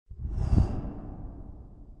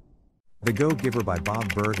The Go-Giver by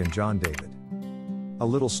Bob Burg and John David. A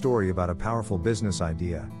little story about a powerful business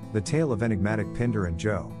idea, the tale of enigmatic Pinder and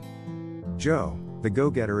Joe. Joe, the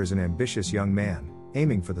go-getter, is an ambitious young man,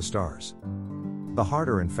 aiming for the stars. The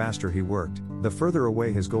harder and faster he worked, the further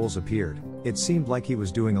away his goals appeared. It seemed like he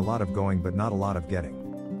was doing a lot of going but not a lot of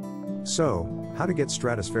getting. So, how to get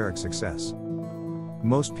stratospheric success?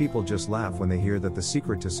 Most people just laugh when they hear that the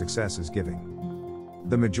secret to success is giving.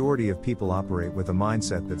 The majority of people operate with a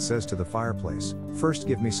mindset that says to the fireplace, "First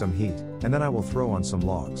give me some heat, and then I will throw on some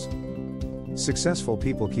logs." Successful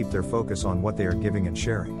people keep their focus on what they are giving and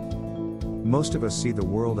sharing. Most of us see the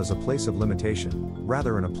world as a place of limitation,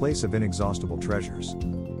 rather than a place of inexhaustible treasures.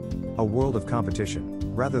 A world of competition,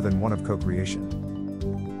 rather than one of co-creation.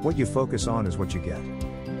 What you focus on is what you get.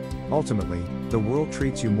 Ultimately, the world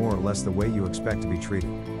treats you more or less the way you expect to be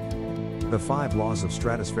treated. The 5 laws of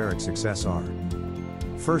stratospheric success are: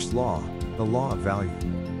 First law, the law of value.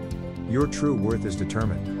 Your true worth is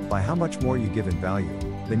determined by how much more you give in value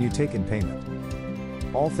than you take in payment.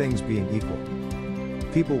 All things being equal,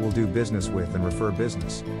 people will do business with and refer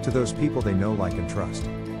business to those people they know, like, and trust.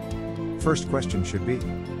 First question should be: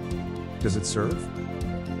 does it serve?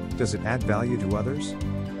 Does it add value to others?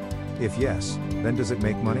 If yes, then does it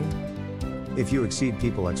make money? If you exceed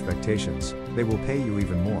people's expectations, they will pay you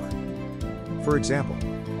even more. For example,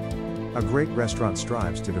 a great restaurant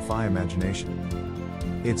strives to defy imagination.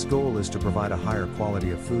 Its goal is to provide a higher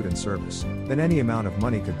quality of food and service than any amount of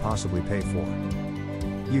money could possibly pay for.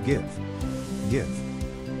 You give.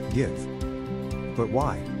 But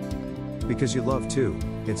why? Because you love to.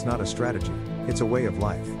 It's not a strategy, it's a way of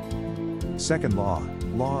life. Second law,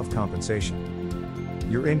 law of compensation.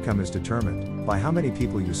 Your income is determined by how many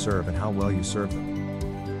people you serve and how well you serve them.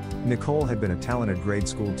 Nicole had been a talented grade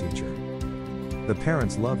school teacher. The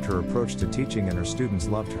parents loved her approach to teaching and her students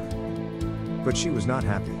loved her. But she was not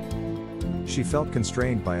happy. She felt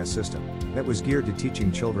constrained by a system that was geared to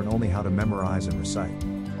teaching children only how to memorize and recite.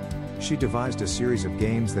 She devised a series of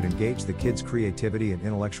games that engaged the kids' creativity and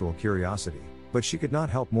intellectual curiosity, but she could not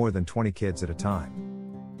help more than 20 kids at a time.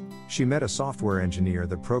 She met a software engineer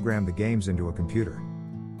that programmed the games into a computer.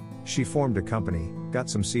 She formed a company, got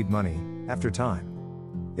some seed money. After time,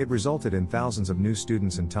 it resulted in thousands of new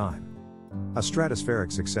students in time. A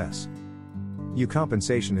stratospheric success. Your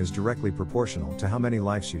compensation is directly proportional to how many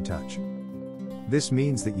lives you touch. This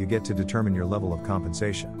means that you get to determine your level of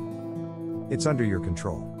compensation. It's under your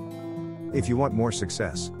control. If you want more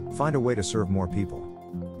success, find a way to serve more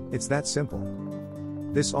people. It's that simple.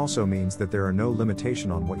 This also means that there are no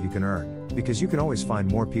limitation on what you can earn, because you can always find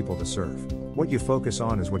more people to serve. What you focus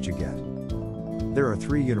on is what you get. There are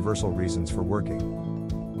 3 universal reasons for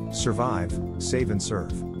working: survive, save, and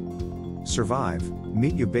serve. Survive,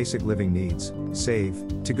 meet your basic living needs; save,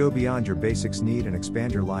 to go beyond your basics need and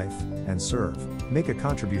expand your life; and serve, make a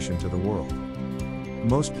contribution to the world.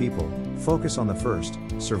 Most people focus on the first,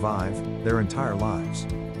 survive, their entire lives.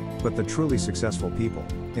 But the truly successful people,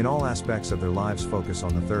 in all aspects of their lives, focus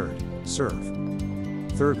on the third, serve.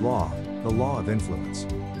 Third law, the law of influence.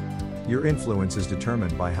 Your influence is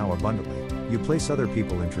determined by how abundantly you place other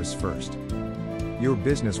people's interests first. Your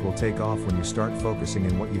business will take off when you start focusing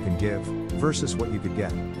on what you can give, versus what you could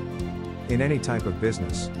get. In any type of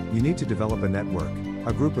business, you need to develop a network,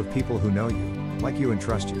 a group of people who know you, like you, and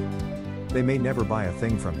trust you. They may never buy a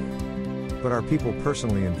thing from you, but are people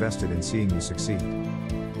personally invested in seeing you succeed.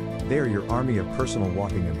 They are your army of personal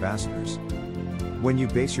walking ambassadors. When you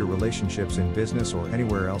base your relationships in business or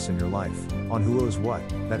anywhere else in your life on who owes what,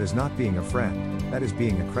 that is not being a friend, that is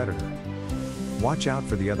being a creditor. Watch out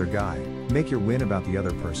for the other guy, make your win about the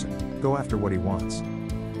other person, go after what he wants.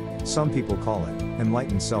 Some people call it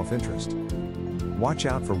enlightened self-interest. Watch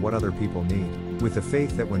out for what other people need, with the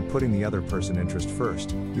faith that when putting the other person's interest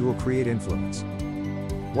first, you will create influence.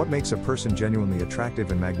 What makes a person genuinely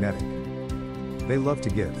attractive and magnetic? They love to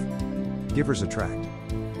give. Givers attract.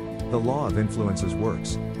 The law of influences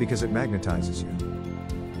works because it magnetizes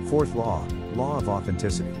you. Fourth law, law of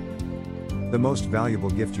authenticity. The most valuable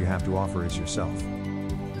gift you have to offer is yourself.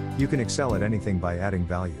 You can excel at anything by adding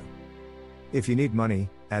value. If you need money,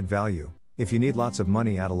 add value. If you need lots of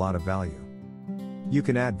money, add a lot of value. You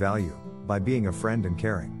can add value by being a friend and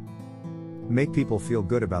caring. Make people feel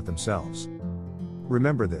good about themselves.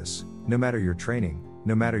 Remember this: no matter your training,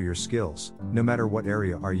 no matter your skills, no matter what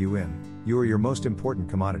area are you in, you are your most important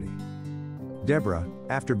commodity. Deborah,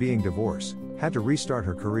 after being divorced, had to restart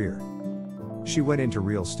her career. She went into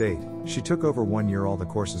real estate. She took over 1 year all the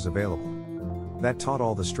courses available. That taught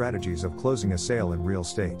all the strategies of closing a sale in real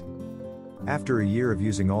estate. After a year of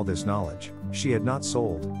using all this knowledge, she had not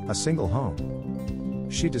sold a single home.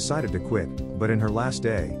 She decided to quit, but in her last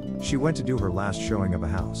day, She went to do her last showing of a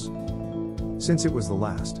house. Since it was the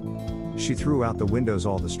last, she threw out the windows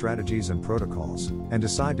all the strategies and protocols, and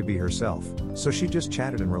decided to be herself, so she just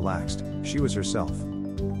chatted and relaxed. She was herself.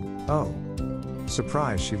 Oh.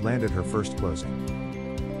 Surprise, she landed her first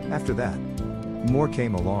closing. After that, more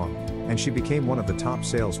came along, and she became one of the top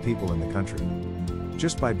salespeople in the country.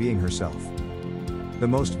 Just by being herself. The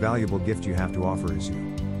most valuable gift you have to offer is you.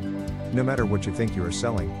 No matter what you think you are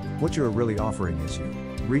selling, what you are really offering is you.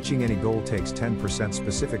 Reaching any goal takes 10%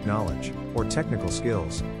 specific knowledge, or technical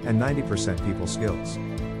skills, and 90% people skills.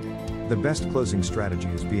 The best closing strategy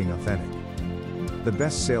is being authentic. The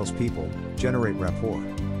best salespeople generate rapport.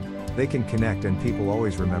 They can connect and people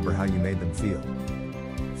always remember how you made them feel.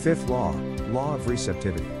 Fifth law, law of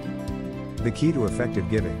receptivity. The key to effective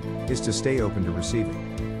giving is to stay open to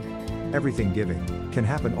receiving. Everything giving can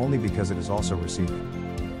happen only because it is also receiving.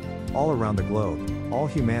 All around the globe, all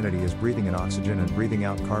humanity is breathing in oxygen and breathing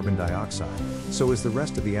out carbon dioxide, so is the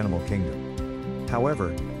rest of the animal kingdom.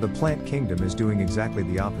 However, the plant kingdom is doing exactly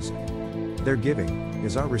the opposite. Their giving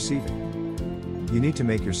is our receiving. You need to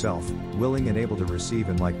make yourself willing and able to receive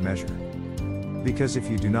in like measure. Because if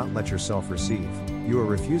you do not let yourself receive, you are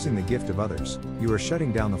refusing the gift of others, you are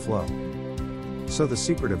shutting down the flow. So the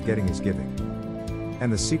secret of getting is giving.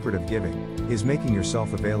 And the secret of giving is making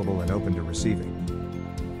yourself available and open to receiving.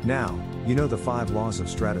 Now, you know the 5 laws of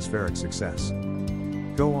stratospheric success.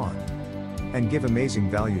 Go on and give amazing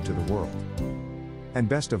value to the world. And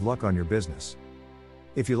best of luck on your business.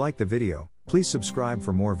 If you like the video, please subscribe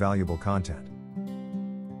for more valuable content.